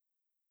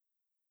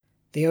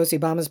The OC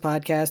Bombers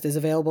podcast is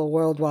available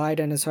worldwide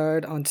and is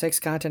heard on 6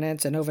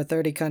 continents and over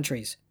 30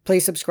 countries.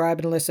 Please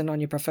subscribe and listen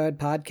on your preferred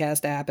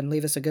podcast app and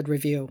leave us a good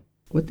review.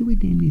 What do we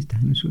name these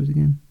dinosaurs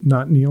again?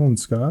 Not Neil and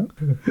Scott.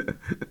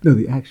 No,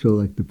 the actual,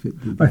 like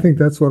the I think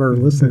that's what our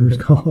listeners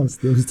call us,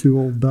 those two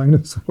old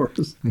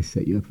dinosaurs. I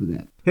set you up for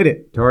that. Hit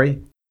it,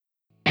 Tori.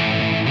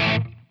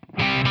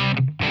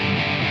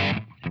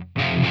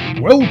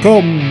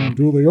 Welcome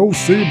to the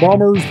OC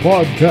Bombers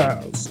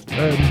podcast.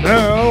 And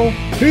now,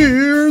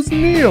 here's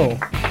Neil.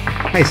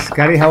 Hey,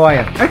 Scotty, how are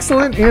you?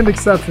 Excellent and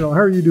exceptional.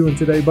 How are you doing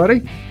today,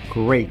 buddy?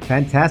 Great,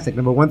 fantastic.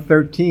 Number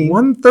 113.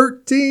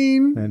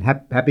 113. And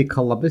happy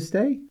Columbus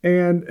Day.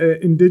 And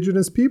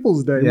Indigenous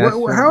Peoples Day. Yeah,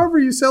 sure. However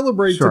you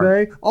celebrate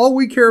today, all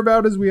we care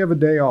about is we have a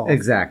day off.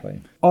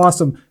 Exactly.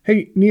 Awesome.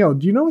 Hey, Neil,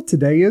 do you know what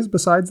today is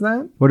besides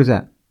that? What is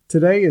that?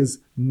 Today is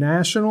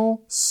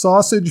National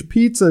Sausage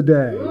Pizza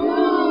Day.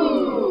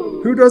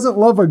 Who doesn't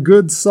love a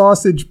good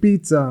sausage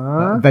pizza,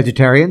 huh?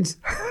 Vegetarians?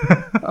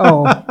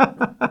 Oh.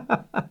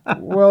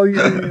 Well,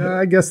 yeah,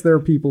 I guess there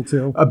are people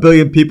too. A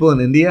billion people in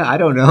India? I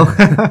don't know.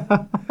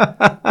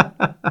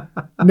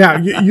 Now,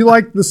 you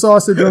like the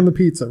sausage on the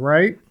pizza,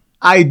 right?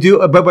 I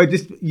do, but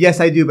yes,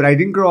 I do. But I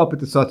didn't grow up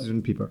with the sausage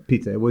on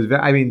pizza. It was,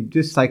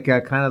 just like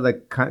kind of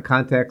like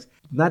context.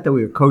 Not that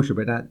we were kosher,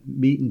 but not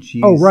meat and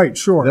cheese. Oh, right,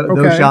 sure.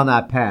 Those shall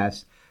not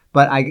pass.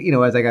 But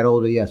as I got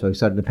older, so I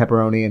started the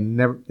pepperoni, and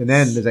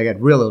then as I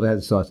got real older, I had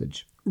the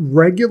sausage.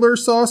 Regular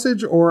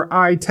sausage or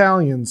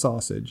Italian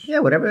sausage? Yeah,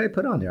 whatever they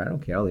put on there, I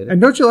don't care. I'll eat it.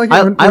 And don't you like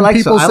it when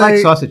people say... I like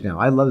sausage now.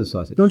 I love the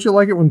sausage. Don't you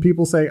like it when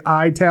people say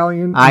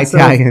Italian?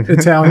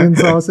 Italian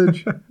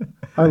sausage.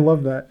 I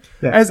love that.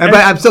 Yeah. But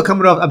I'm still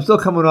coming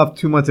off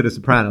 2 months of The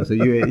Sopranos, so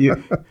you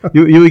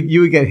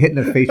would get hit in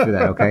the face for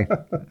that. Okay,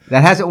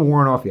 that hasn't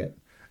worn off yet.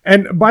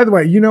 And by the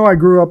way, I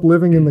grew up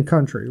living in the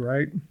country,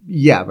 right?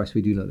 Yeah, of course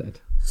we do know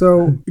that.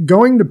 So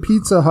going to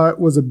Pizza Hut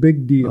was a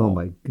big deal. Oh,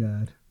 my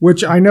God.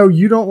 Which I know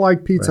you don't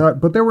like Pizza Hut,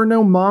 but there were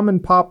no mom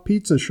and pop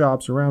pizza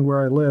shops around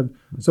where I lived.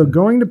 Okay. So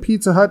going to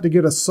Pizza Hut to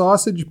get a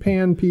sausage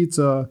pan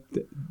pizza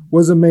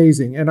was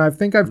amazing. And I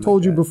think I've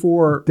told you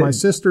before, my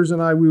sisters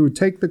and I, we would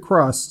take the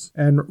crusts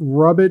and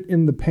rub it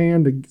in the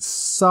pan to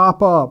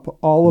sop up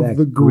all of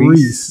the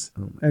grease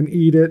and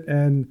eat it.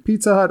 And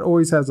Pizza Hut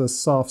always has a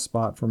soft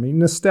spot for me.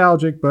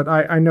 Nostalgic, but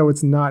I know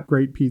it's not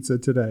great pizza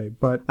today.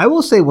 But I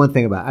will say one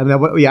thing about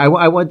it. I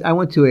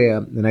went to a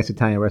nice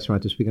Italian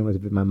restaurant this weekend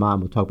with my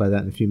mom. We'll talk about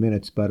that in a few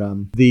minutes. But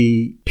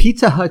the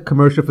Pizza Hut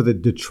commercial for the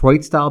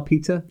Detroit-style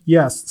pizza.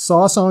 Yes,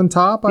 sauce on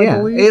top, I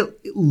believe.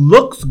 It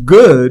looks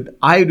good.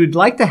 I would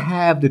like to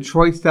have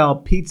Detroit-style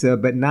pizza,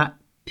 but not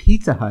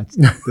Pizza Hut's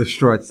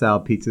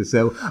Detroit-style pizza.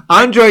 So,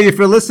 Andre, if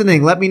you're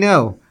listening, let me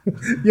know.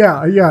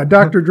 Yeah,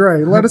 Dr.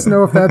 Dre, let us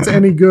know if that's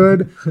any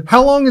good.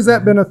 How long has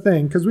that been a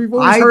thing? Because we've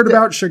always heard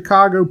about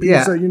Chicago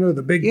pizza,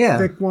 the big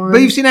thick one.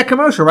 But you've seen that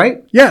commercial,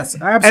 right? Yes,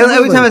 absolutely. And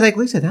every time I was like,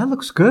 Lisa, that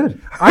looks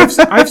good.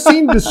 I've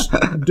seen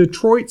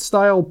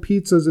Detroit-style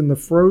pizzas in the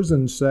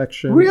frozen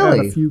section at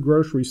a few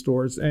grocery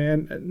stores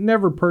and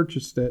never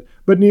purchased it.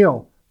 But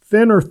Neil,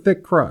 thin or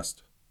thick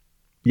crust?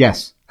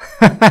 Yes.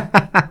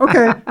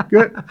 Okay,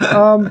 good.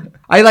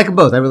 I like them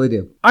both. I really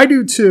do. I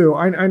do too.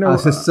 I know.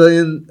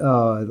 Sicilian,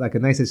 like a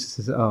nice.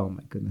 Oh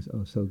my goodness!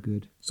 Oh, so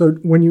good. So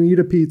when you eat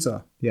a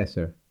pizza, yes,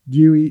 sir. Do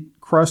you eat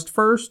crust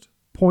first,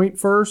 point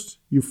first?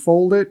 You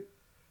fold it.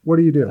 What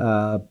do you do?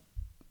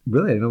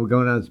 Really, I know we're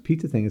going on this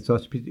pizza thing. It's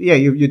sausage pizza. Yeah,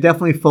 you're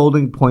definitely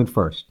folding point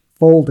first.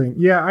 Folding.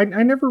 Yeah,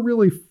 I never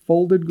really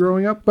folded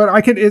growing up, but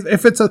I could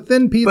if it's a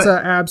thin pizza,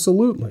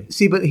 absolutely.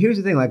 See, but here's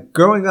the thing: like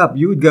growing up,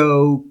 you would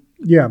go.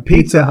 Yeah,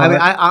 pizza. I mean,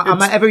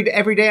 I'm every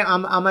day.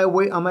 I'm on my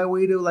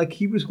way to like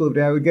Hebrew school every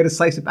day. I would get a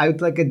slice of. I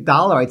would like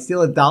 $1. I'd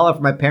steal $1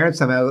 from my parents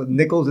somehow,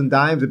 nickels and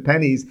dimes and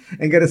pennies,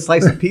 and get a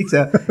slice of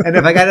pizza. And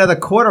if I got another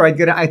quarter, I'd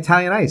get an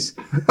Italian ice.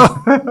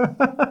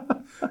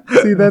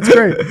 See, that's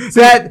great.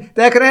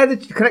 Can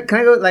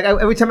I go like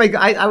every time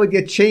I would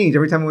get change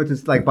every time I went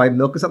to like buy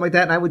milk or something like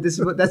that, and I would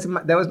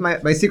that was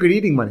my secret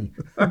eating money.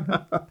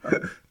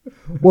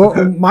 Well,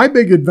 my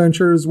big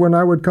adventure is when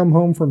I would come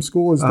home from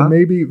school is to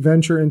maybe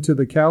venture into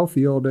the cow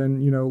field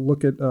and,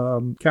 look at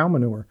cow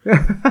manure.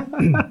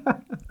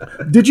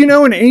 Did you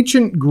know in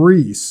ancient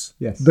Greece,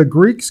 the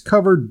Greeks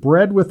covered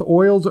bread with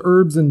oils,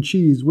 herbs, and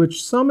cheese,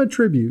 which some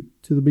attribute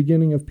to the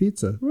beginning of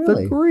pizza?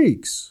 Really? The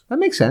Greeks. That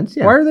makes sense,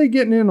 yeah. Why are they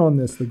getting in on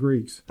this, the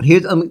Greeks?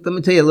 Let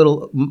me tell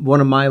you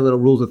one of my little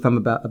rules of thumb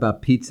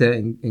about pizza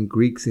and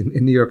Greeks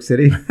in New York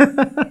City.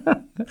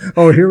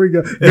 Oh, here we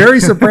go. Very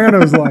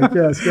Sopranos-like.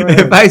 Yes, go ahead.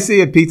 If I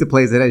see a pizza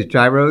place that has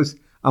gyros,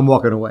 I'm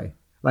walking away.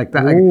 Like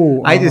that.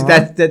 Ooh,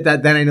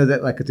 then I know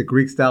that like it's a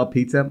Greek style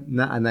pizza,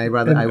 and I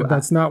rather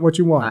that's not what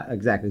you want.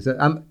 Exactly.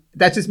 So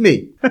that's just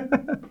me.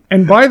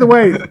 And by the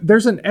way,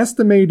 there's an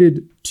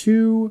estimated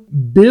 2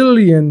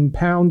 billion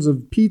pounds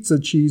of pizza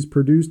cheese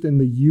produced in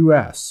the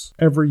U.S.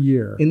 every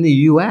year. In the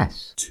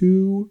U.S.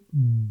 2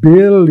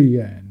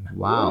 billion.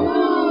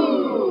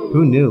 Wow.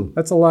 Who knew?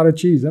 That's a lot of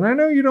cheese. And I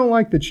know you don't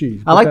like the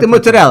cheese. I like the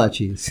mozzarella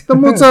cheese. The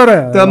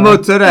mozzarella. The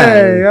mozzarella.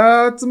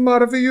 Hey, it's a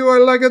matter for you. I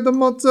like it, the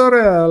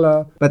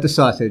mozzarella. But the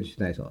sausage,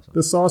 nice also.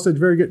 The sausage,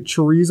 very good.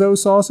 Chorizo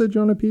sausage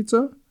on a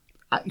pizza?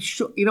 I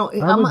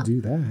would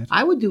do that.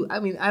 I would do. I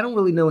mean, I don't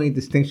really know any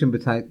distinction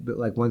between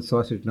like one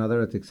sausage and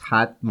another. If it's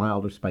hot,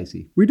 mild, or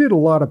spicy. We did a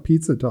lot of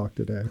pizza talk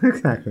today.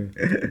 Exactly.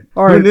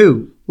 All right. Who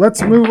knew?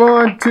 Let's move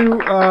on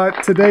to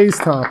today's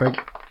topic.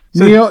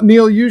 So,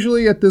 Neil,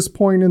 usually at this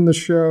point in the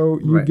show,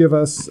 you give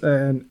us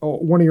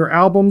one of your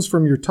albums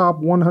from your top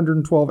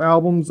 112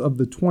 albums of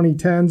the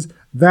 2010s.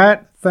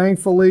 That,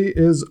 thankfully,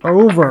 is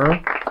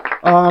over.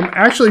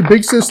 Actually,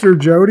 Big Sister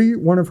Jody,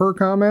 one of her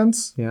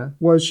comments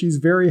was she's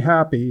very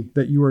happy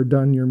that you are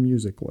done your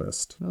music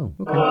list. Oh,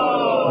 okay.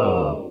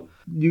 Oh.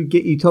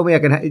 You told me I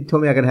can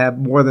have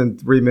more than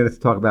 3 minutes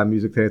to talk about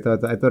music today.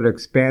 I thought I'd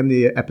expand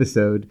the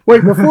episode.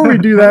 Wait, before we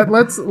do that,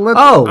 let's.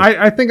 Oh,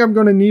 I think I'm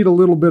going to need a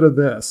little bit of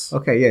this.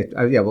 Okay,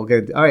 yeah, we'll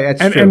get it. All right,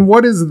 that's true. And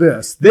what is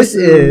this? This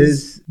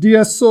is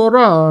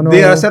Diasorano.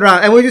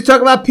 And we just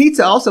talk about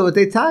pizza also with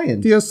the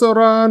Italians.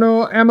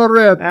 Diasorano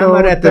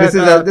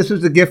Amaretto. This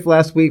was a gift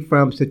last week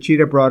from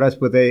Sachita. Brought us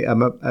with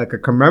a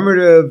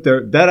commemorative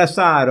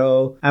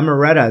D'Assaro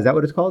Amaretto. Is that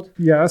what it's called?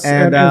 Yes,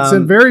 and it's a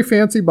very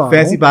fancy bottle.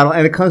 Fancy bottle,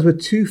 and it comes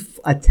with 2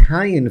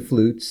 Italian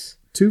flutes.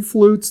 2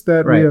 flutes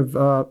that we have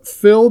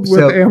filled with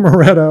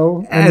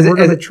amaretto, and we're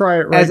going to try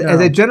it right now. As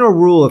a general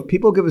rule, if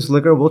people give us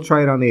liquor, we'll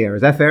try it on the air.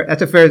 Is that fair?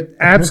 That's a fair...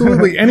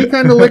 Absolutely. Any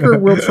kind of liquor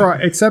we'll try,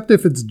 except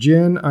if it's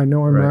gin. I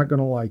know I'm not going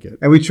to like it.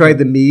 And we tried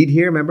the mead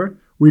here, remember?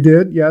 We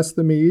did, yes,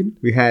 the mead.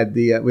 We had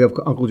we have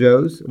Uncle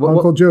Joe's.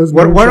 Uncle Joe's.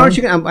 Why aren't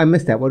you going to... I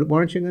missed that. Why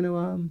aren't you going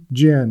to...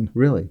 Gin.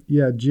 Really?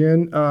 Yeah,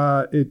 gin.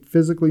 It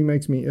physically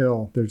makes me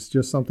ill. There's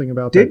just something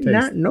about that taste. Did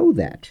not know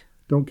that.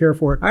 Don't care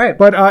for it. All right.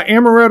 But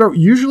amaretto,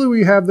 usually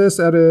we have this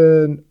at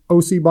an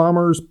OC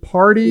Bombers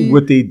party.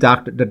 With the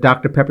Dr.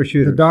 Pepper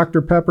shooters. The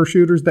Dr. Pepper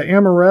shooters. The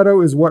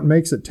amaretto is what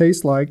makes it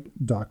taste like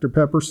Dr.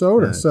 Pepper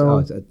soda. It's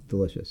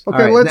delicious.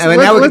 Okay,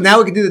 right. Now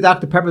we can do the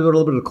Dr. Pepper with a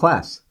little bit of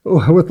class.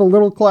 With a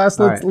little class,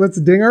 let's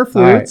ding our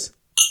flutes.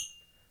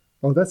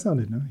 Right. Oh, that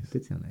sounded nice. It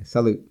did sound nice.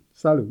 Salute.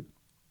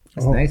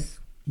 It's nice.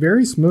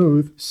 Very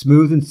smooth.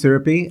 Smooth and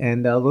syrupy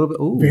and a little bit...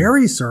 Ooh.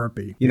 Very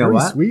syrupy. You know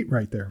what? Very sweet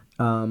right there.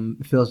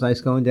 It feels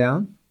nice going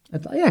down.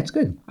 It's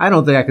good. I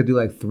don't think I could do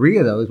like 3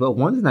 of those, but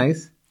one's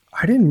nice.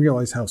 I didn't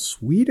realize how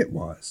sweet it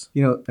was.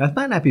 That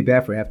might not be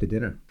bad for after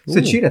dinner. Ooh.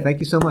 Sachita, thank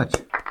you so much.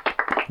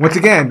 Once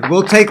again,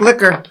 we'll take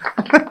liquor.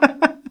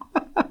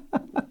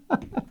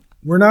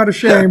 We're not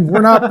ashamed.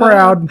 We're not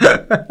proud.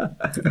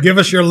 Give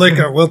us your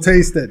liquor. We'll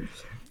taste it.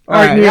 All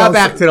right, Neil, now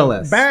back to the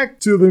list. Back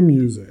to the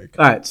music.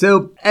 All right,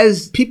 so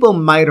as people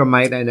might or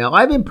might not know,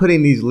 I've been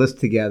putting these lists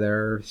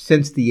together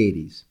since the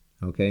 80s.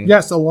 Okay.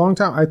 Yes, a long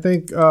time. I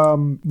think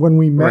when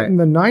we met in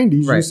the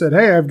 90s, you said,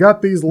 "Hey, I've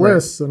got these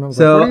lists," and I was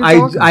like, "What are you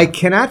talking about?" I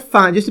cannot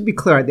find. Just to be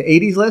clear, the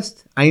 80s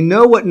list. I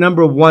know what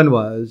number 1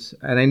 was,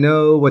 and I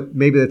know what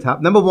maybe the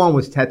top. Number 1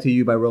 was "Tattoo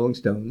You" by Rolling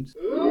Stones.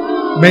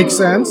 Makes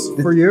sense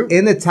for you.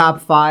 In the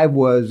top 5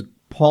 was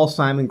Paul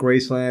Simon,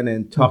 Graceland,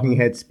 and Talking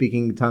Heads,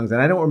 Speaking in Tongues,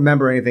 and I don't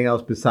remember anything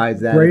else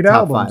besides that. Great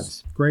top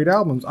albums. 5s. Great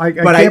albums. I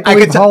can't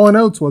believe Hall &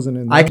 Oates wasn't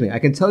in there. I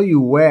can tell you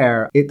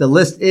where the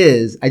list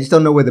is. I just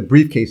don't know where the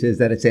briefcase is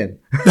that it's in.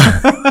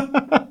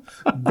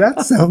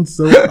 That sounds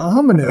so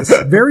ominous.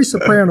 Very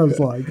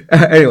Sopranos-like.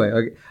 Anyway,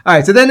 okay. All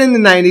right. So then in the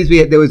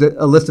 90s, there was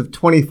a list of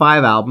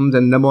 25 albums,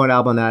 and number 1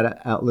 album on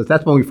that list.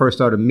 That's when we first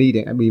started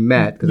meeting, and we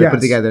met, because I put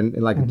it together in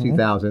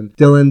 2000.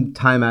 Dylan,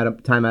 Time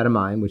Out of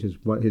Mind, which is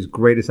his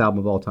greatest album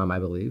of all time, I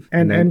believe.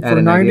 And for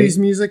 90s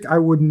music, I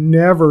would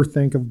never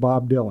think of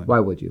Bob Dylan. Why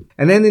would you?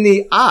 And then in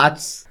the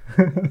aughts...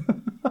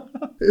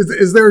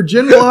 Is there a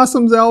Gin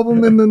Blossoms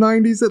album in the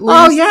 90s at least?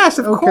 Oh, yes,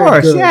 of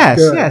course. Good,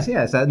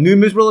 yes. New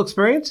Miserable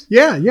Experience?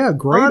 Yeah,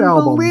 great album.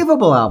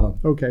 Unbelievable album.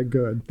 Okay,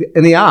 good.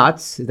 In the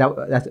aughts,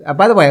 that's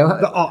by the way...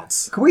 The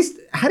aughts.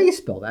 How do you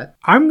spell that?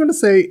 I'm going to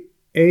say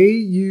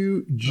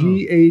AUGHT,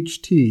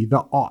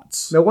 the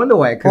aughts. No wonder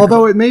why.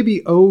 Although it may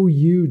be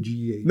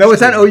OUGHT. No,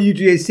 it's not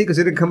OUGHT because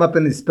it didn't come up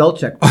in the spell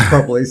check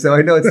properly, so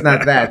I know it's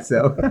not that.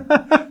 So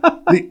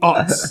the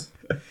aughts.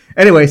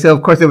 Anyway, so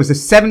of course there was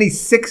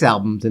 76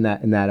 albums in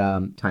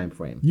that time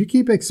frame. You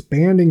keep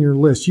expanding your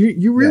list.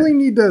 You really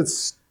need to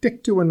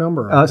stick to a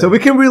number. So we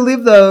can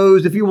relive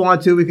those if you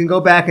want to. We can go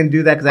back and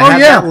do that because I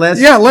have that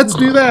list. Yeah, let's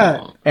do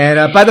that.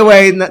 And by the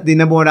way, the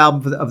number 1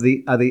 album of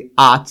the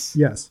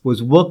aughts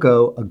was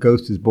Wilco, A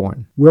Ghost Is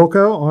Born.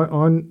 Wilco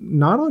on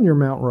not on your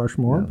Mount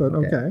Rushmore, but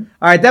okay.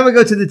 All right, then we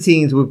go to the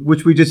teens,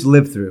 which we just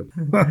lived through.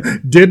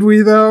 Did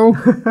we though?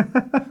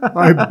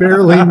 I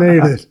barely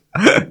made it.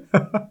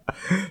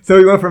 So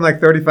we went from like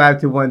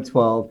 35 to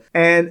 112.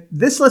 And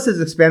this list is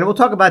expanded. We'll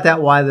talk about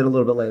that why a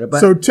little bit later. But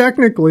so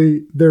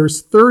technically,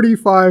 there's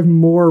 35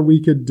 more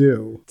we could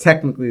do.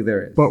 Technically,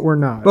 there is. But we're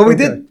not. But we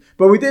did.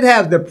 But we did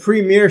have the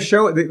premiere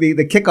show,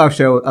 the kickoff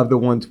show of the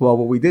 112.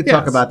 But we did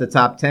talk about the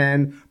top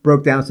 10,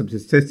 broke down some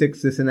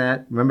statistics, this and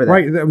that. Remember that?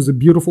 Right. That was a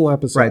beautiful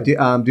episode. Right. Do you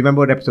remember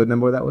what episode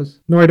number that was?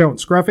 No, I don't.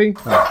 Scruffy?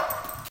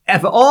 Oh.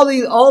 If all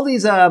these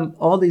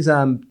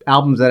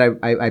albums that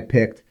I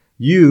picked,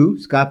 you,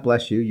 Scott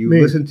bless you,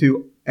 Me. listen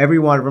to every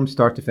one of them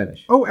start to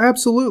finish. Oh,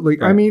 absolutely.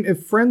 Right. I mean,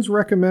 if friends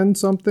recommend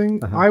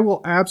something, I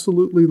will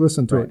absolutely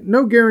listen to it.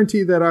 No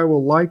guarantee that I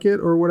will like it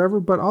or whatever,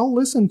 but I'll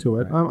listen to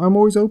it. I'm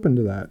always open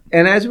to that.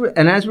 And as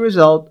a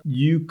result,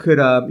 you could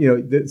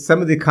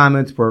some of the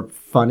comments were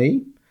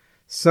funny,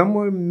 some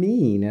were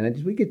mean,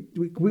 and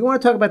we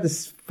want to talk about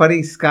this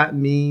funny Scott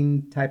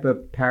mean type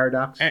of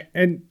paradox.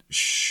 And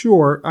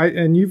sure,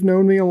 and you've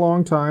known me a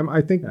long time.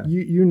 I think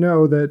you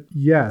know that,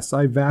 yes,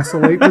 I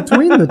vacillate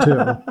between the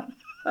two.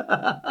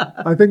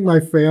 I think my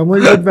family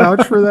would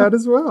vouch for that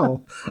as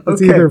well.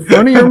 It's either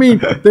funny or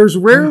mean. There's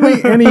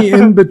rarely any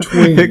in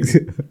between.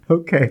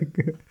 Okay.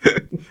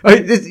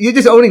 You're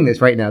just owning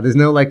this right now. There's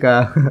no like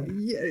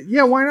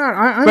Yeah, why not?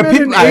 I'm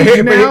at an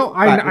age now.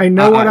 I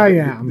know what I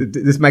am.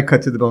 This might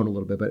cut to the bone a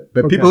little bit,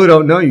 but people who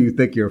don't know you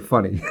think you're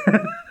funny.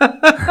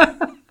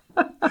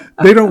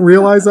 They don't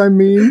realize I'm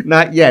mean?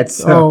 Not yet.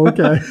 So. Oh,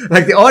 okay.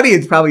 Like the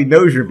audience probably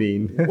knows you're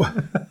mean.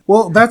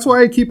 Well, that's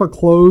why I keep a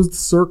closed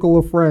circle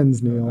of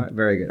friends, Neil. All right,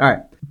 very good. All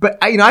right. But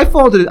I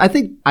fall into this. I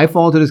think I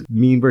fall into this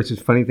mean versus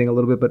funny thing a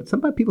little bit. But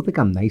sometimes people think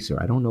I'm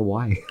nicer. I don't know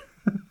why.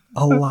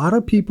 A lot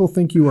of people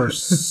think you are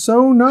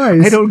so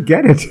nice. I don't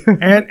get it.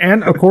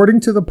 And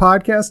according to the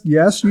podcast,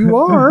 yes, you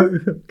are.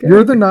 Okay.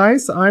 You're the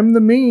nice. I'm the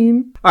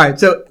mean. All right.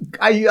 So,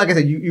 like I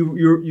said,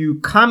 you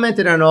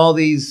commented on all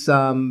these.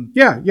 I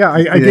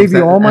gave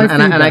you all my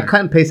feedback. And I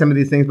cut and paste some of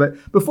these things. But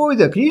before we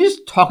do, can you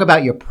just talk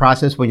about your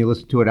process when you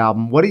listen to an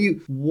album? What do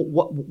you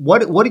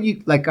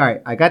like? All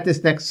right, I got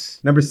this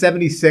next number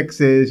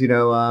 76 is Ray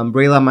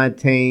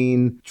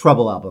LaMontagne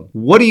Trouble album.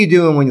 What are you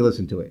doing when you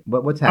listen to it?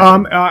 What's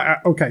happening?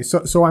 Okay,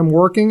 so I'm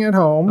working at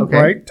home,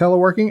 right?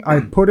 Teleworking.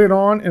 I put it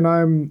on and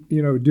I'm,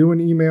 doing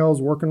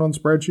emails, working on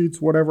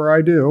spreadsheets, whatever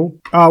I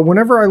do.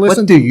 Whenever I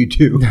listen, what do you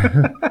do?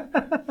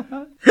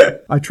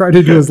 I try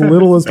to do as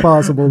little as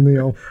possible,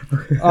 Neil.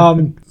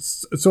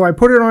 So I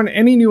put it on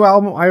any new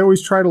album. I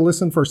always try to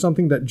listen for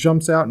something that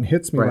jumps out and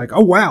hits me like,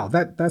 oh, wow,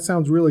 that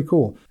sounds really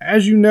cool.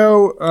 As you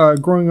know,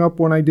 growing up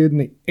when I did in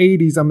the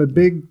 80s, I'm a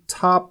big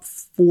top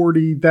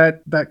 40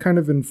 that kind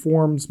of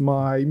informs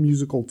my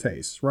musical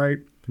tastes, right?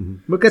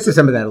 Mm-hmm. We'll get to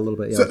some of that a little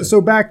bit. Yeah, so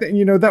back then,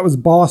 that was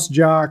Boss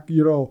Jock,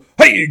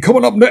 hey,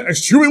 coming up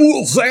next, Huey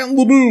Lewis and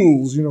the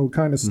News,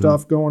 kind of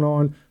stuff going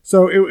on.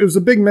 So it was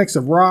a big mix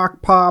of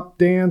rock, pop,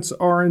 dance,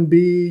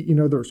 R&B,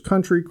 there's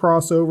country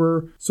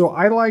crossover. So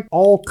I like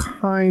all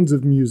kinds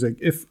of music.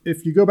 If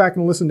you go back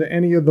and listen to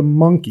any of the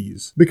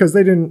Monkees, because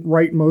they didn't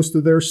write most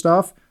of their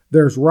stuff,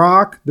 there's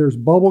rock, there's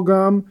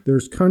bubblegum,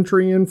 there's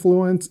country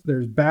influence,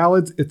 there's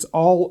ballads. It's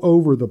all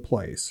over the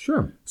place.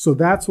 Sure. So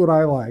that's what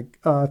I like,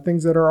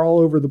 things that are all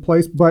over the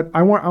place. But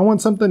I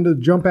want something to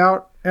jump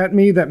out at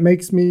me that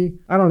makes me,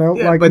 I don't know,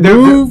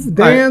 move,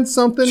 dance,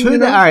 something. All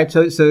right.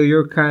 So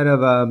you're kind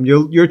of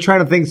you're trying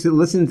to think. So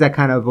listens that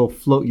kind of will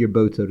float your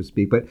boat, so to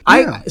speak. But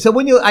so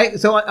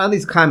on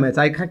these comments,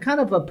 I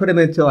kind of put them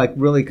into like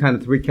really kind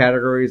of three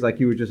categories. Like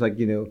you were just like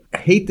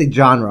hate the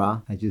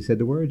genre. I just said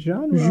the word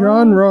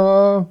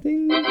genre.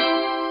 Ding.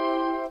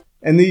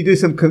 And then you do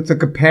some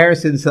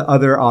comparisons to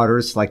other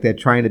artists, like they're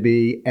trying to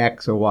be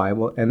X or Y.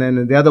 Well, and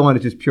then the other one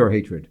is just pure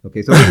hatred.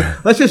 Okay, so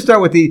let's just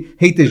start with the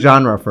hate the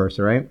genre first,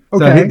 all right?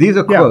 Okay. So these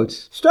are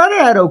quotes. Started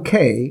out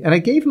okay, and I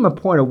gave him a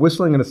point of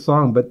whistling in a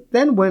song, but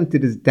then went to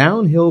this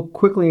downhill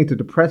quickly into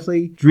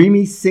depressingly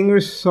dreamy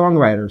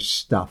singer-songwriter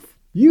stuff.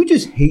 You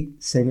just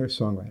hate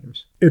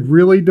singer-songwriters. It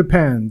really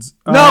depends.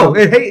 No,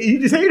 you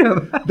just hate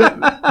them.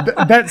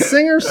 that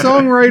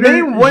singer-songwriter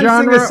Name one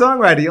genre,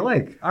 singer-songwriter you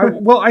like.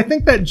 I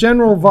think that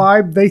general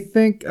vibe, they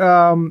think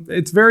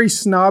it's very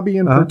snobby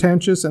and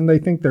pretentious, and they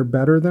think they're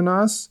better than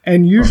us.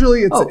 And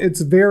usually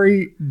it's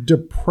very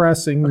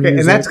depressing music.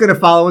 And that's going to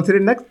follow into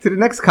the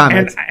next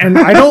comment. And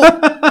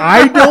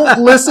I don't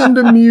listen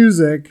to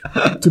music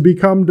to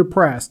become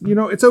depressed.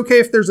 It's okay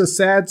if there's a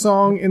sad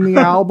song in the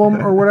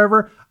album or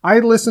whatever. I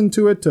listen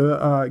to it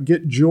to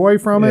get joy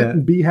from it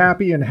and be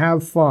happy and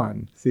have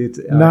fun. See, it's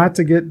not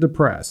to get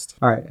depressed.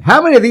 All right.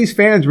 How many of these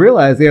fans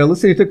realize they are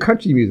listening to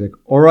country music?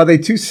 Or are they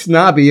too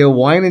snobby, a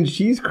wine and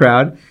cheese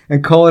crowd,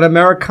 and call it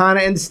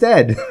Americana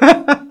instead?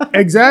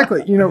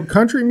 Exactly.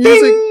 Country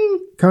music. Ding!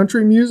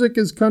 Country music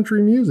is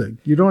country music.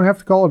 You don't have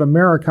to call it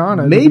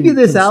Americana. Maybe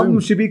this album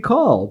should be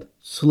called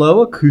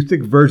Slow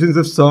Acoustic Versions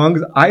of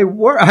Songs I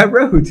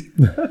Wrote.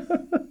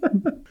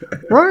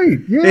 Right,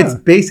 yeah. It's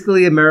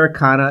basically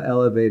Americana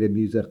elevated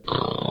music.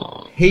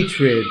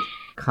 Hatred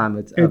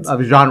comments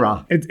of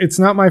genre. It's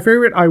not my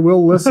favorite. I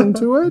will listen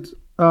to it.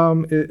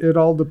 It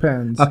all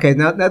depends. Okay,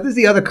 now this is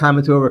the other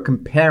comment where we're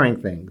comparing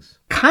things.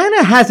 Kind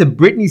of has a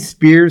Britney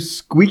Spears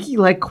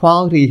squeaky-like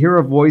quality, hear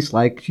her voice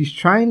like she's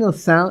trying to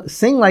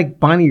sing like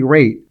Bonnie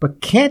Raitt,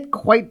 but can't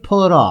quite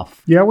pull it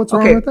off. Yeah, what's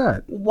wrong with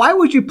that? Why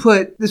would you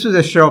put, this was a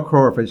Sheryl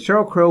Crow reference,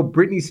 Sheryl Crow,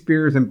 Britney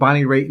Spears, and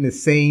Bonnie Raitt in the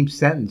same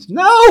sentence?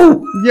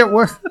 No! Yeah,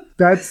 what?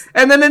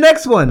 And then the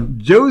next one,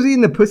 Josie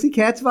and the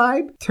Pussycats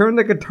vibe. Turn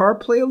the guitar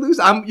player loose.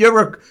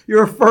 You're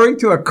referring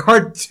to a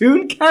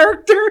cartoon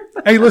character?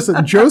 Hey,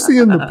 listen, Josie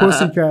and the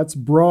Pussycats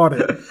brought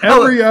it.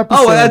 Every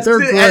episode, they're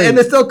great. And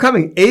they're still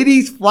coming.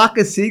 80s Flock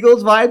of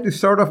Seagulls vibe to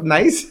start off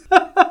nice.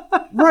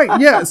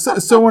 Right, yeah.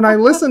 So when I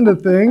listen to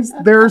things,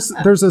 there's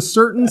a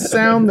certain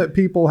sound that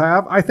people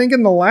have. I think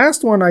in the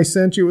last one I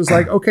sent you, it was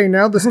like, okay,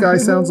 now this guy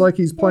sounds like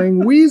he's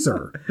playing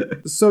Weezer.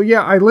 So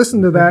yeah, I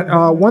listened to that.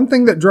 One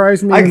thing that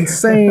drives me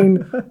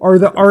insane are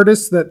the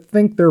artists that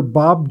think they're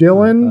Bob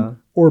Dylan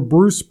or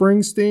Bruce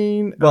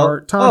Springsteen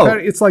or Tom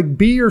Petty. It's like,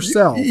 be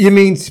yourself. You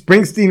mean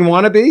Springsteen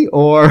wannabe?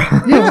 Or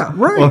yeah,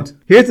 right.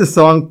 Here's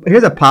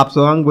a pop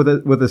song with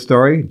a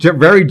story.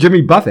 Very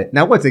Jimmy Buffett.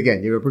 Now, once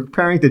again, you were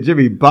preparing to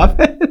Jimmy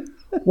Buffett.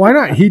 Why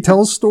not? He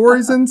tells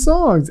stories in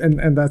songs,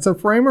 and that's a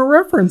frame of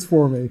reference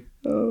for me.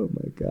 Oh,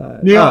 my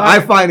God. Neil,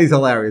 I find these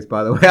hilarious,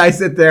 by the way. I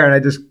sit there and I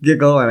just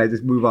giggle and I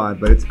just move on,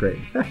 but it's great.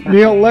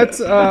 Neil, let's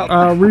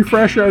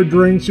refresh our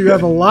drinks. You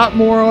have a lot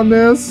more on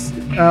this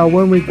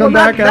when we come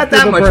back after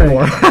the break.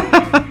 Not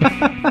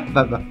that much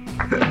more. Bye-bye.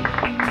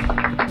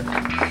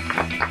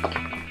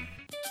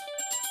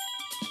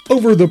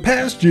 Over the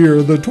past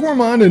year, the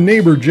Tormund and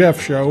Neighbor Jeff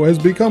show has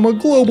become a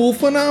global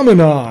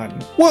phenomenon.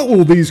 What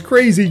will these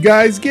crazy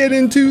guys get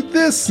into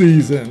this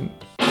season?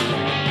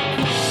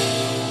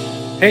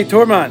 Hey,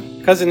 Tormund.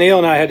 Cousin Neil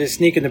and I had to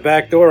sneak in the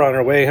back door on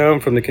our way home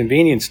from the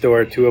convenience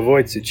store to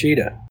avoid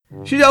Suchita.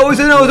 She always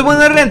knows when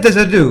the rent is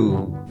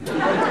due.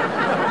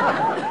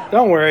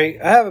 Don't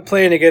worry, I have a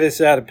plan to get us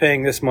out of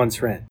paying this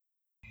month's rent.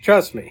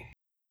 Trust me,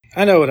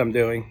 I know what I'm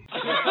doing.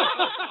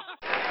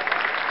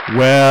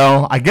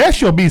 Well, I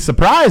guess you'll be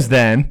surprised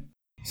then.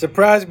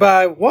 Surprised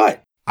by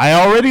what? I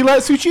already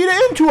let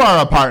Suchita into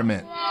our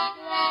apartment.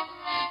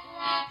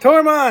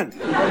 Tormund!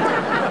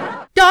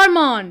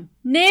 Tormund,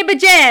 Neighbor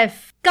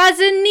Jeff,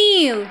 Cousin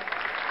Neil.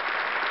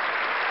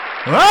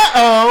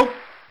 Uh-oh!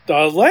 The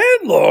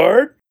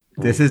landlord?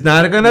 This is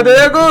not gonna be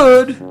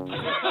good.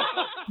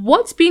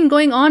 What's been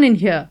going on in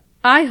here?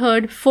 I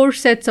heard 4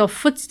 sets of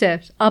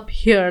footsteps up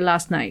here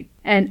last night.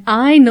 And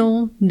I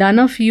know none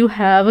of you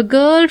have a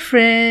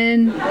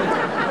girlfriend.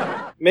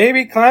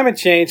 Maybe climate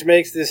change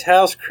makes this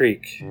house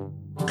creak.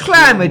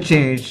 Climate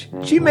change?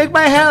 She make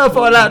my hair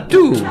fall out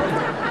too.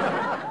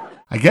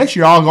 I guess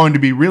you're all going to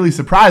be really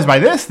surprised by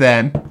this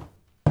then.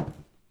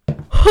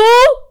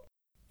 Who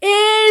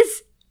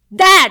is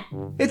that?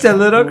 It's a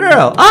little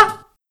girl.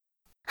 Ah!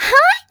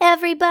 Hi,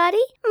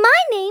 everybody.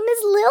 My name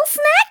is Lil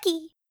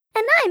Snacky,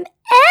 and I'm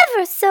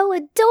ever so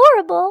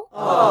adorable.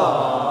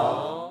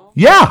 Aww.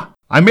 Yeah,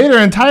 I made her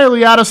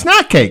entirely out of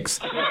snack cakes.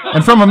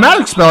 And from a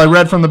magic spell I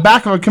read from the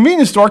back of a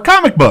convenience store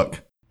comic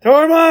book.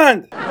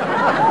 Tormund!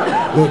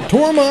 The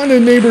Tormund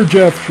and Neighbor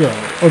Jeff show.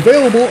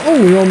 Available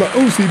only on the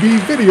OCB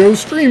video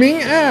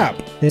streaming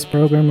app. This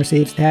program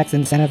receives tax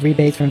incentive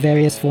rebates from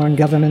various foreign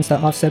governments to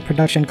offset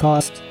production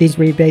costs. These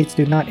rebates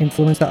do not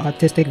influence the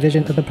artistic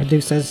vision of the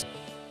producers.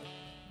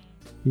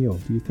 Neil,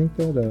 do you think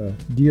that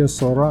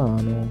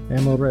Diasorano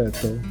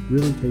Amaretto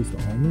really tastes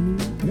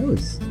almondy? No,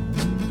 it's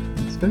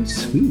very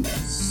sweet.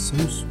 So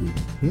sweet.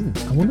 Yeah.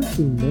 I wonder if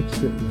we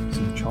mixed it with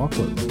some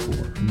chocolate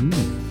before.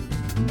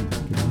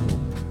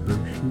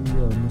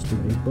 Mr.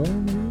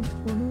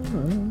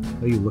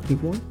 Are you looking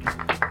for one?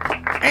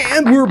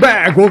 And we're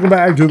back. Welcome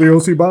back to the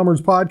OC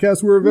Bombers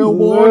podcast. We're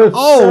available on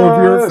all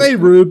of your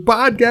favorite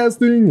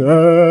podcasting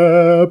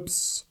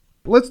apps.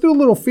 Let's do a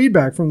little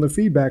feedback from the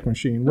feedback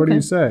machine. What do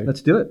you say?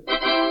 Let's do it.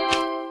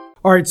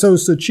 All right, so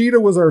Suchita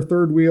was our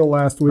third wheel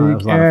last week. That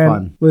was a lot of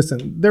fun.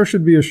 Listen, there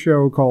should be a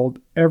show called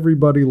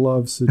Everybody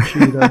Loves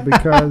Suchita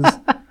because,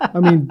 I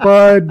mean,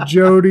 Bud,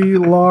 Jody,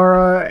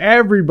 Laura,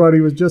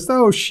 everybody was just,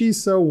 oh,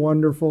 she's so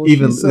wonderful.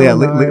 Even she's so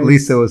nice.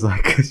 Lisa was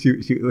like,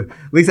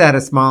 Lisa had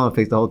a smile on her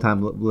face the whole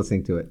time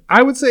listening to it.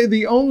 I would say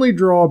the only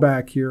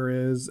drawback here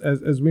is,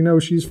 as we know,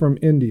 she's from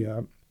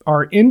India.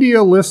 Our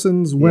India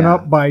listens went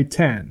up by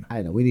 10.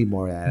 I know. We need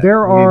more of that.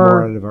 There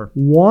are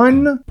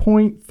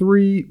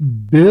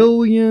 1.3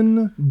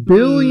 billion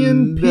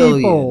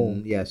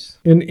people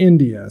in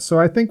India. So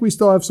I think we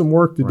still have some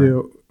work to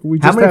do. We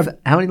just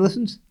how many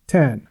listens?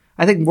 10.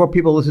 I think more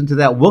people listen to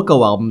that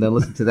Wilco album than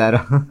listen to that.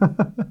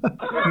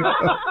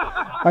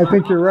 I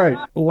think you're right.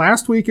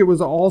 Last week it was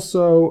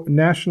also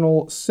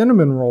National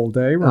Cinnamon Roll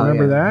Day.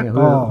 Remember that?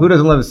 Yeah. Who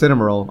doesn't love a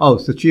cinnamon roll? Oh,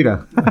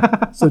 Suchita.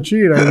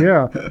 Suchita,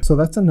 yeah. So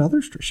that's another.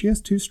 She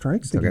has 2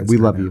 strikes. Okay, we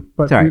love you,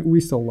 but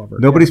we still love her.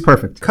 Nobody's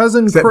perfect.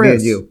 Cousin except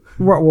Chris. Me and you.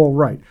 Well,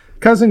 right.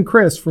 Cousin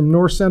Chris from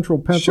North Central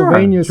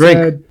Pennsylvania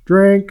said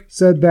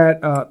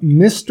that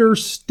Mr.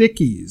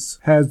 Stickies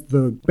has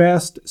the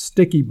best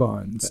sticky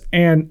buns,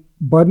 and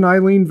Bud and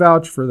Eileen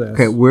vouch for this.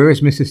 Okay, where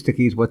is Mrs.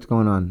 Stickies? What's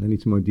going on? I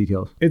need some more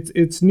details.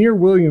 It's near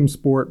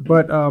Williamsport,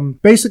 but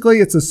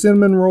basically it's a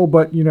cinnamon roll,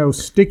 but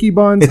Sticky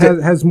Buns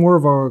has more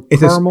of a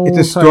caramel it's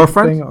a type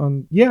storefront thing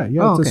on.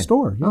 It's a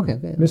store. Yeah. Okay.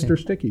 Mr.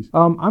 Stickies.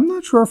 I'm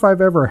not sure if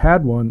I've ever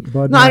had one,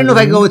 but no, I don't know if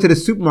I can go into the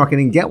supermarket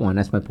and get one.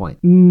 That's my point.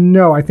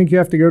 No, I think you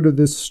have to go to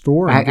this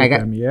store and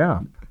get them. Yeah.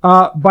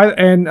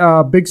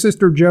 Big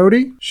sister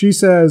Jody, she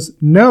says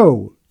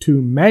no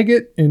to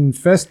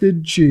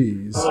maggot-infested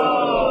cheese.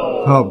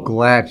 Oh, I'm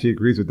glad she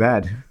agrees with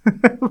that.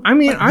 I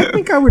mean, I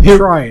think I would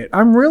try it.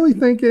 I'm really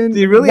thinking,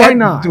 why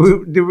not? Do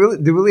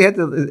we really have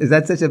to? Is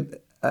that such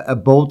a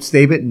bold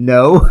statement?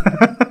 No.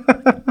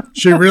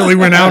 She really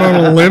went out on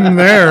a limb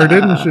there,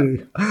 didn't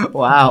she?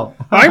 Wow.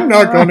 I'm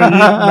not going to eat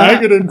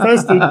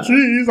maggot-infested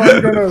cheese.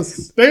 I'm going to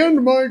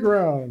stand my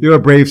ground. You're a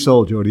brave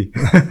soul, Jody.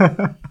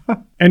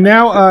 And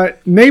now,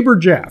 Neighbor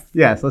Jeff.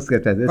 Yes, let's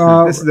get that.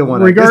 This is the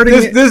one. Regarding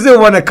this is the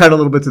one that cut a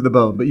little bit to the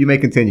bone, but you may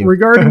continue.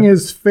 Regarding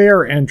his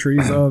fare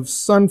entries of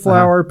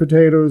sunflower,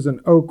 potatoes, and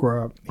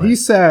okra, he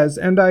says,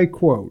 and I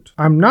quote,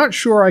 "I'm not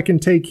sure I can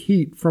take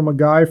heat from a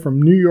guy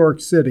from New York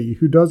City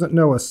who doesn't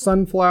know a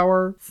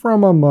sunflower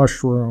from a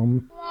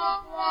mushroom."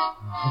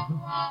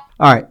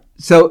 All right.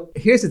 So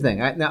here's the thing.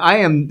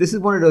 This is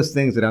one of those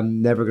things that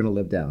I'm never going to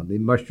live down. The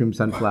mushroom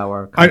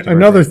sunflower.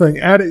 Another thing.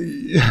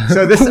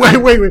 So this.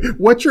 Wait.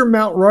 What's your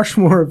Mount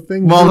Rushmore of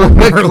things? Well,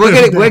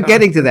 we're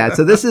getting to that.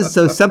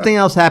 So something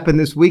else happened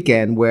this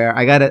weekend where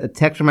I got a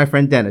text from my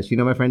friend Dennis. You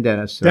know my friend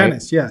Dennis, right?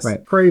 Dennis, yes.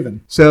 Right.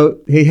 Craven. So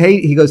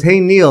he goes, "Hey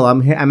Neil,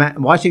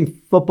 I'm watching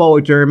football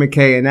with Jerry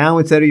McKay, and now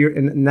instead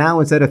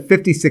of a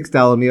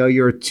 $56 meal,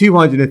 you're a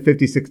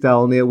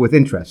 $256 meal with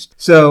interest."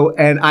 So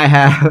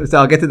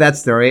I'll get to that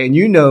story, and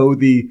you know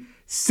the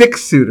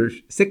six shooter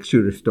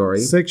story.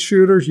 6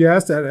 shooters,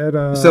 yes.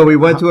 So we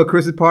went to a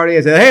Christmas party.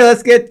 I said, "Hey,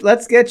 let's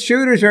get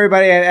shooters,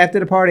 everybody, after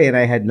the party." And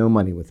I had no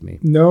money with me.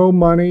 No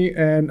money,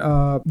 and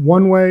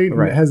One Way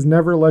has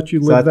never let you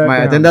live that down.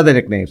 That's another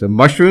nickname. So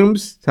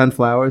mushrooms,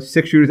 sunflowers,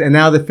 6 shooters, and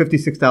now the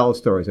 $56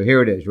 story. So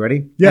here it is. You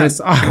ready?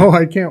 Yes.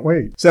 I can't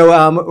wait. So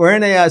we're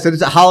in so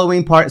there's a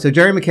Halloween party. So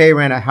Jerry McKay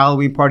ran a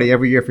Halloween party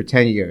every year for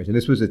 10 years, and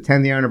this was the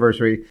 10th year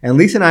anniversary. And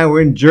Lisa and I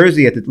were in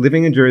Jersey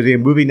living in Jersey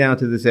and moving down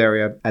to this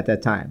area at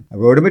that time. I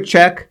wrote him a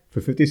check for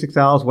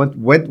 $56.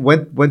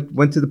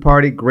 Went to the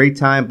party. Great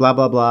time. Blah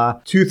blah blah.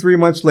 2-3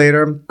 months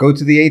later, go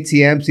to the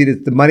ATM. See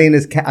the money in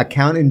his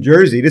account in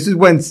Jersey. This is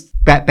when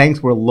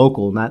banks were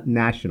local, not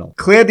national.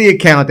 Cleared the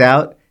account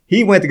out.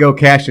 He went to go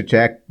cash a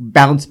check.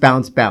 Bounce.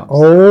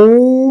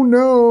 Oh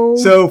no!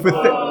 So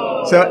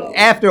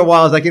after a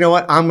while, I was like, you know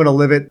what? I'm going to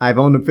live it. I've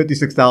owned him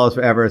 $56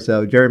 forever.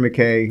 So Jerry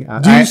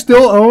McKay. Do you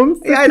still own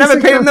 $56? Yeah, I never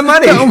paid him the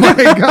money. Oh my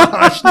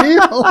gosh,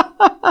 Neil.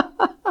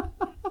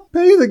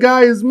 Pay the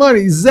guy his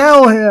money.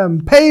 Zelle him.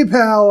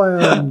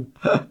 PayPal him.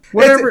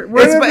 Whatever.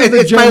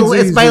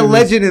 It's my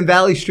legend in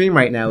Valley Stream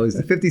right now is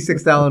the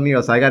 $56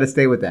 meal, so I got to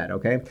stay with that,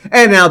 okay?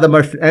 And now the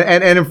mushroom,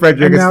 and in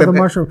Frederick. And now the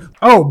mushroom.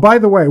 Oh, by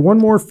the way, one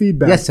more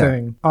feedback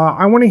thing. Sir.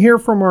 I want to hear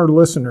from our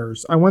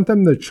listeners. I want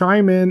them to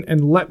chime in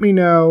and let me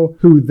know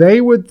who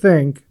they would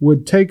think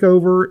would take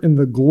over in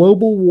the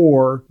global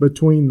war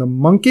between the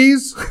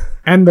monkeys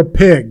and the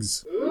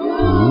pigs.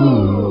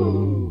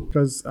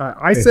 Because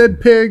I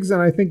said pigs,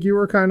 and I think you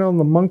were kind of on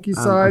the monkey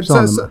side.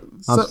 I'm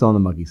still on the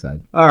monkey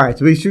side. All right,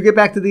 so we should get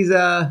back to these.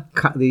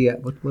 What do we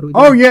do?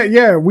 Oh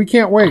yeah, we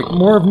can't wait.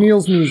 More of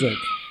Neil's music.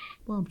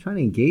 Well, I'm trying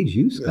to engage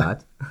you,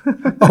 Scott.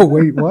 Oh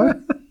wait, what?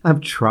 I'm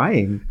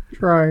trying.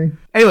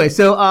 Anyway,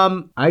 so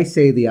I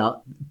say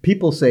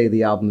people say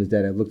the album is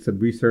dead. I've looked some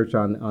research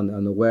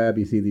on the web.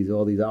 You see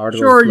all these articles.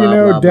 Sure,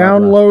 blah,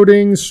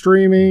 downloading,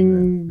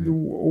 streaming,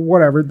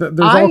 whatever. There's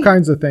all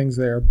kinds of things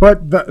there.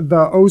 But the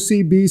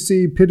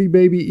OCBC Pity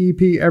Baby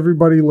EP,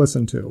 everybody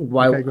listen to.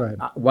 Okay, go ahead.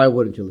 Why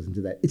wouldn't you listen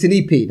to that? It's an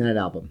EP, not an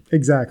album.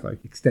 Exactly.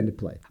 Extended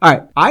play. All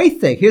right. I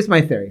think, here's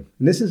my theory.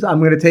 And I'm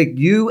going to take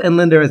you and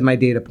Linda as my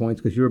data points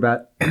because you're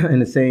about in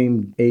the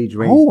same age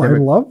range. Oh, I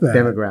love that.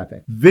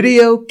 Demographic.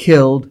 Video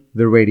killed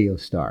the radio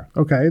star.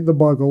 Okay, the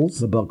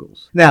Buggles.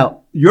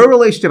 Now, your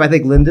relationship, I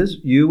think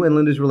you and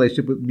Linda's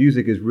relationship with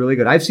music is really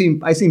good. I've seen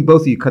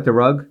both of you cut the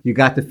rug. You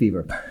got the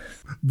fever.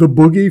 The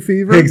Boogie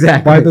Fever?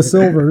 Exactly. By the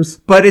Silvers.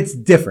 But it's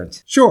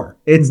different. Sure.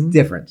 It's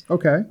different.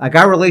 Okay. Like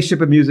our relationship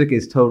with music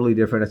is totally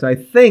different. So I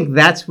think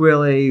that's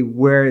really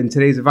where in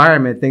today's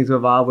environment things have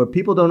evolved, where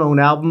people don't own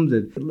albums.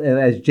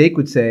 As Jake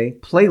would say,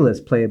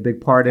 playlists play a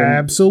big part in.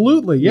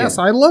 Absolutely. Yes,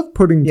 I love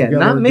putting together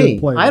not a me.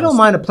 good playlist. I don't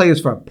mind a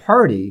playlist for a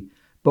party.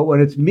 But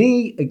when it's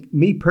me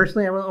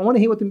personally, I want to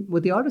hear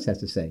what the artist has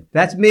to say.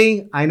 That's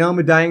me. I know I'm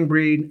a dying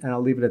breed, and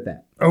I'll leave it at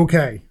that.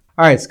 Okay.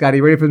 All right,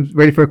 Scotty,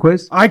 ready for a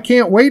quiz? I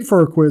can't wait for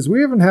a quiz.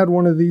 We haven't had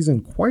one of these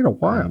in quite a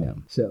while. I know.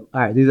 So,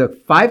 all right, these are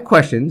 5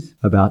 questions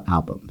about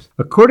albums.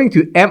 According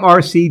to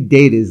MRC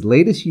Data's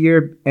latest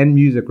year end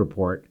music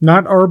report.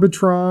 Not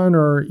Arbitron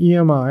or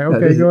EMI.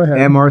 Okay, go ahead.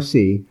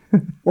 MRC.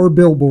 Or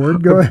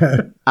Billboard. Go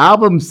ahead.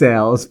 Album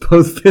sales,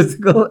 both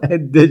physical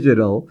and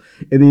digital,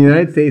 in the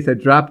United States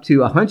have dropped to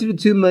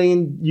 102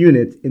 million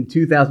units in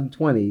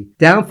 2020,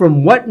 down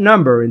from what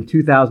number in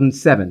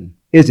 2007?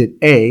 Is it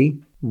A,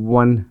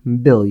 1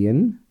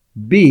 billion,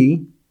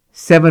 B,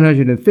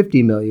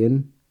 750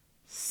 million,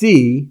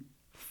 C,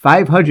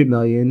 500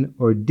 million,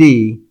 or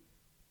D,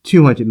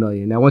 200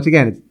 million? Now, once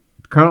again,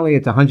 currently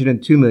it's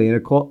 102 million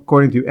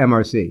according to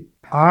MRC.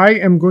 I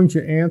am going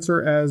to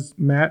answer as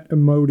Matt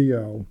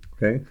Emodio.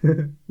 Okay.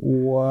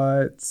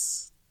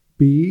 What's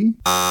B?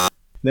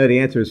 No, the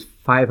answer is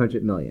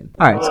 500 million.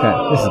 All right,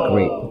 Scott, this is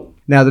great.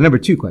 Now the number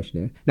 2 question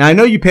here. Now I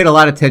know you paid a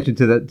lot of attention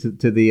to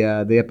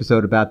the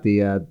episode about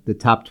the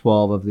top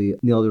 12 of the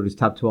Neil Doherty's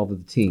top 12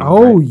 of the team.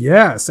 Oh, right?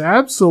 yes,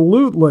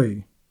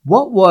 absolutely.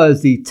 What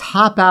was the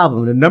top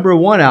album, the number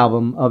 1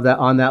 album of that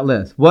on that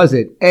list? Was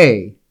it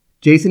A,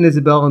 Jason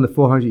Isbell and the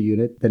 400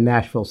 Unit, The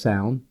Nashville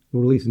Sound,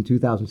 released in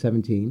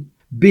 2017?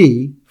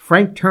 B,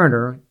 Frank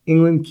Turner,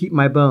 England Keep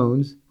My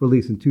Bones,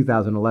 released in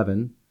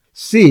 2011.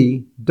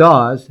 C,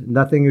 Dawes,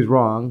 Nothing Is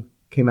Wrong,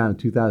 came out in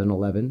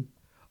 2011.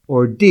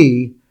 Or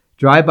D,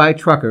 Drive-By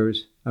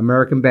Truckers,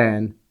 American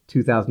Band,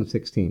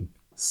 2016.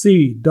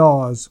 C,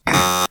 Dawes.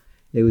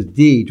 It was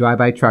D,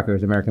 Drive-By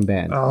Truckers, American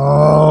Band.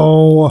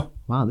 Oh.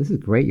 Wow, this is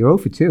great. You're 0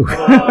 for 2.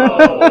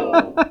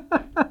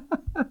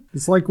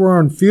 It's like we're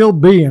on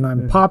field B and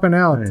I'm popping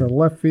out to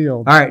left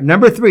field. All right,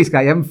 number 3,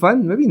 Scott. You having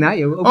fun? Maybe not.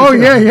 Oh,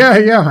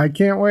 yeah. I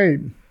can't wait.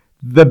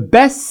 The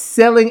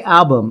best-selling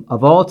album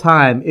of all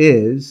time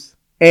is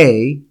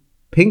A,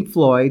 Pink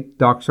Floyd,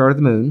 Dark Side of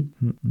the Moon.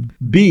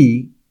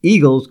 B,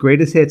 Eagles'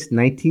 Greatest Hits,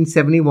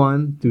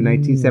 1971 through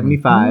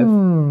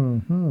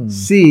 1975.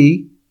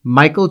 C,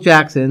 Michael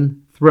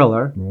Jackson,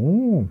 Thriller.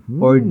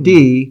 Or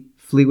D,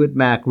 Fleetwood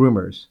Mac,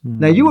 Rumors.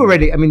 Now, you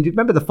already, do you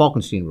remember the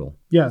Falkenstein rule?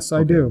 Yes,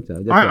 I do.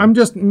 So I'm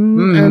just,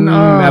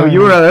 Now, you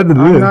were... I'm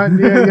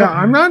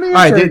not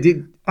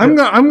answering. All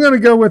right, I'm going to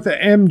go with the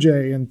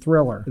MJ and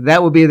Thriller.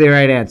 that would be the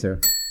right answer.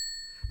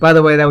 By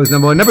the way, that was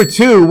number 1. Number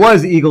 2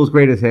 was the Eagles'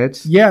 Greatest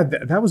Hits. Yeah,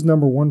 that was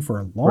number 1 for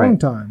a long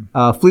time.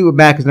 Fleetwood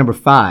Mac is number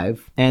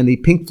 5, and the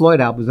Pink Floyd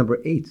album is number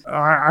 8.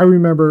 I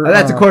remember.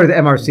 That's according to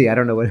MRC. I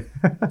don't know what.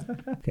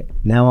 Okay.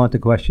 Now on to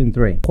question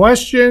 3.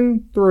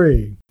 Question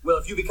 3. Well,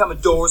 if you become a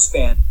Doors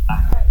fan,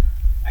 I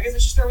guess I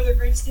should start with their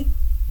greatest hit.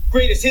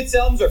 Greatest hits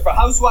albums are for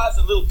housewives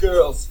and little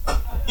girls.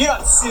 You're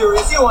not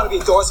serious. You don't want to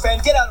be a Doors fan.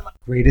 Get out of my...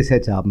 Greatest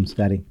Hits album,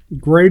 Scotty.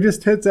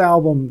 Greatest hits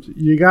albums.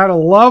 You gotta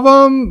love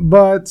them,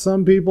 but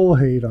some people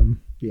hate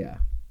them. Yeah.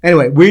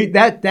 Anyway,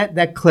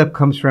 that clip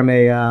comes from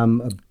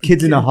a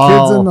Kids in the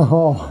Hall. Kids in the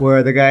Hall.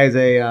 Where the guy's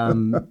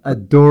a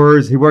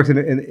Doors. He works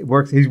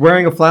He's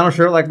wearing a flannel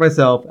shirt like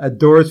myself. A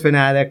Doors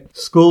fanatic.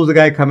 Schools the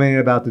guy coming in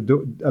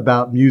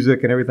about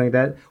music and everything like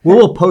that.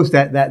 We'll post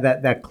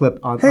that clip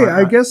on. Hey,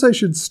 I guess I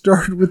should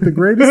start with the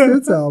greatest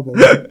hits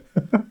album.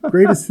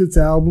 Greatest hits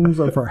albums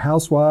are for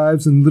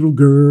housewives and little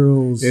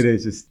girls. It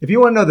is just, if you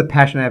want to know the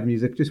passion I have in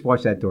music, just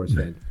watch that Doors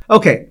fan.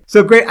 Okay,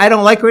 so great. I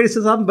don't like greatest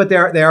hits album, but they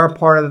are a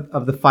part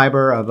of the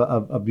fiber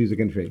of music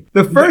industry.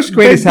 The first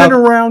greatest They've been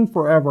around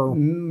forever.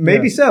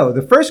 Maybe so.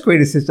 The first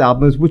greatest hits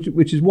album is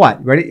which is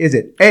what? Ready? Is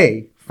it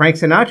A, Frank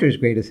Sinatra's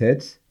greatest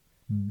hits?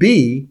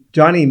 B,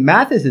 Johnny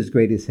Mathis's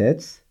greatest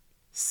hits?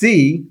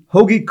 C,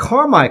 Hoagy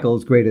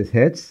Carmichael's greatest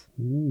hits?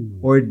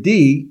 Or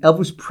D,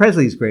 Elvis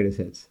Presley's greatest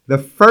hits? The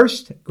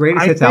first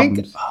greatest hits albums.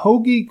 I think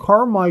Hoagy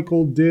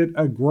Carmichael did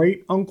a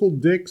great Uncle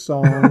Dick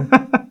song,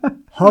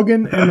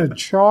 Huggin' and a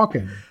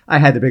Chalkin'. I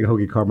had to bring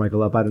Hoagy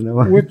Carmichael up. I don't know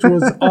why. Which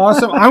was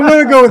awesome. I'm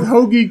going to go with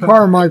Hoagy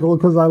Carmichael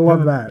because I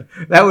love that.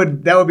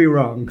 That would be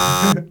wrong.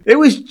 It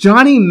was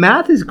Johnny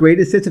Mathis's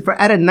greatest hits out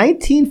of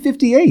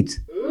 1958.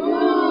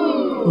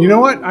 You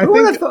know what?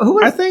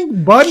 I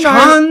think Bud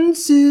and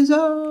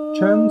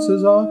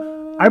Chances are.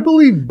 I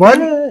believe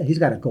Bud. He's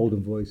got a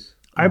golden voice.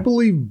 I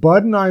believe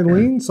Bud and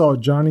Eileen saw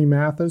Johnny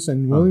Mathis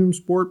in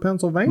Williamsport,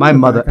 Pennsylvania. My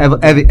mother,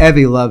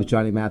 Evie loves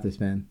Johnny Mathis,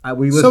 man.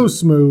 So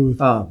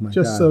smooth. Oh my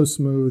God. So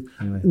smooth.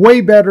 Anyway.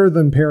 Way better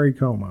than Perry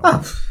Como.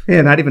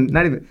 Yeah, not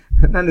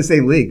in the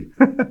same league.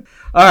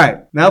 All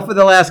right, now for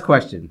the last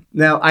question.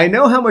 Now, I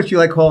know how much you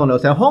like Hall &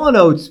 Oates. Now, Hall &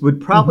 Oates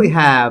would probably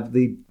have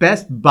the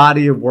best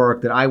body of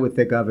work that I would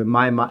think of in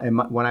my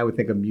when I would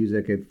think of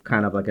music. It's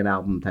kind of like an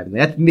album type of thing.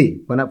 That's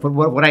me.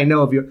 What I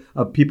know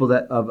about people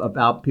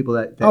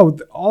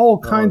that all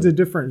kinds of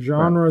different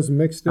genres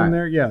mixed in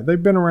there. Yeah,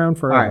 they've been around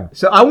forever. All right,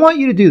 so I want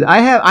you to do that.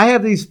 I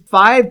have these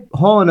 5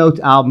 Hall &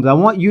 Oates albums. I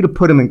want you to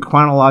put them in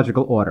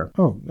chronological order.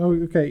 Oh,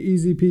 okay,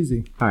 easy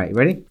peasy. All right,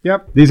 ready?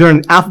 Yep. These are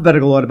in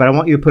alphabetical order, but I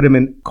want you to put them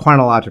in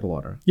chronological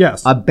order.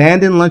 Yes.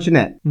 Abandoned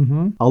Luncheonette,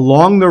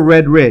 Along the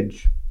Red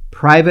Ridge,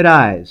 Private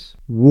Eyes,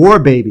 War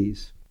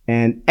Babies,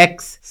 and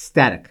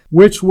Ecstatic.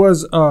 Which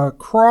was a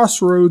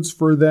crossroads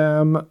for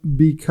them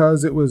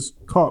because it was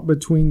caught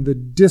between the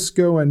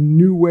disco and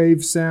new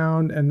wave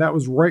sound, and that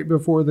was right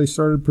before they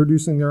started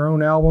producing their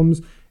own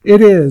albums. It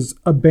is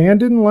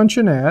Abandoned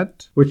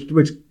Luncheonette,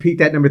 which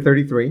peaked at number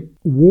 33.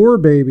 War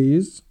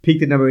Babies,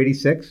 peaked at number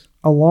 86.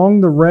 Along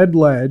the Red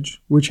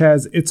Ledge, which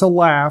has It's a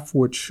Laugh,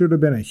 which should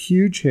have been a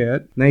huge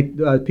hit. Peaked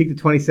at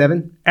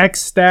 27.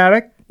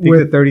 Ecstatic. Peaked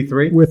at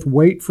 33. With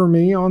Wait For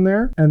Me on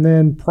there. And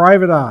then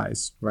Private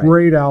Eyes. Right.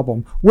 Great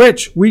album.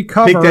 Which we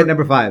covered. Peaked at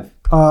number 5.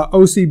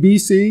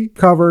 OCBC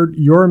covered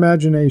Your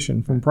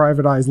Imagination from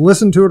Private Eyes.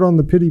 Listen to it on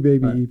the Pity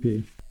Baby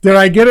EP. Did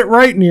I get it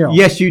right, Neil?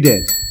 Yes, you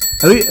did.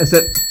 At least I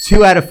said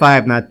 2 out of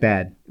 5, not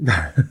bad.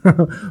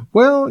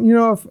 Well,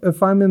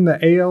 if I'm in the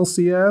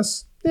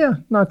ALCS... Yeah,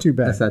 not too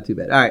bad. That's not too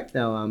bad. All right.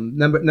 Now,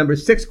 number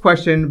 6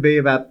 question would be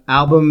about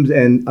albums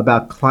and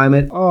about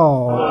climate.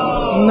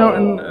 Oh,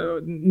 no,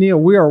 Neil,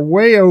 we are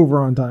way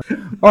over on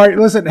time. All right,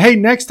 listen. Hey,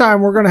 next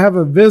time we're going to have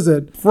a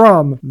visit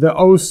from the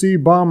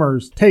OC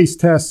Bombers Taste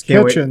Test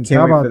Kitchens.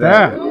 How about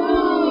that?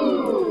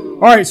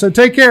 All right, so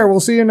take care. We'll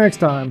see you next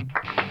time.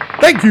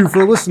 Thank you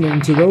for listening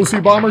to the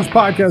OC Bombers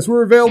podcast.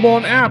 We're available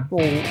on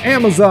Apple,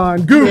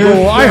 Amazon,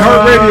 Google,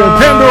 iHeartRadio,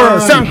 Pandora,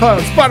 SoundCloud,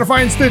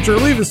 Spotify, and Stitcher.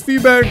 Leave us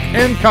feedback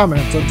and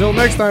comments. Until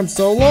next time,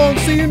 so long.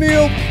 See you,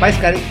 Neil. Bye,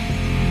 Scotty.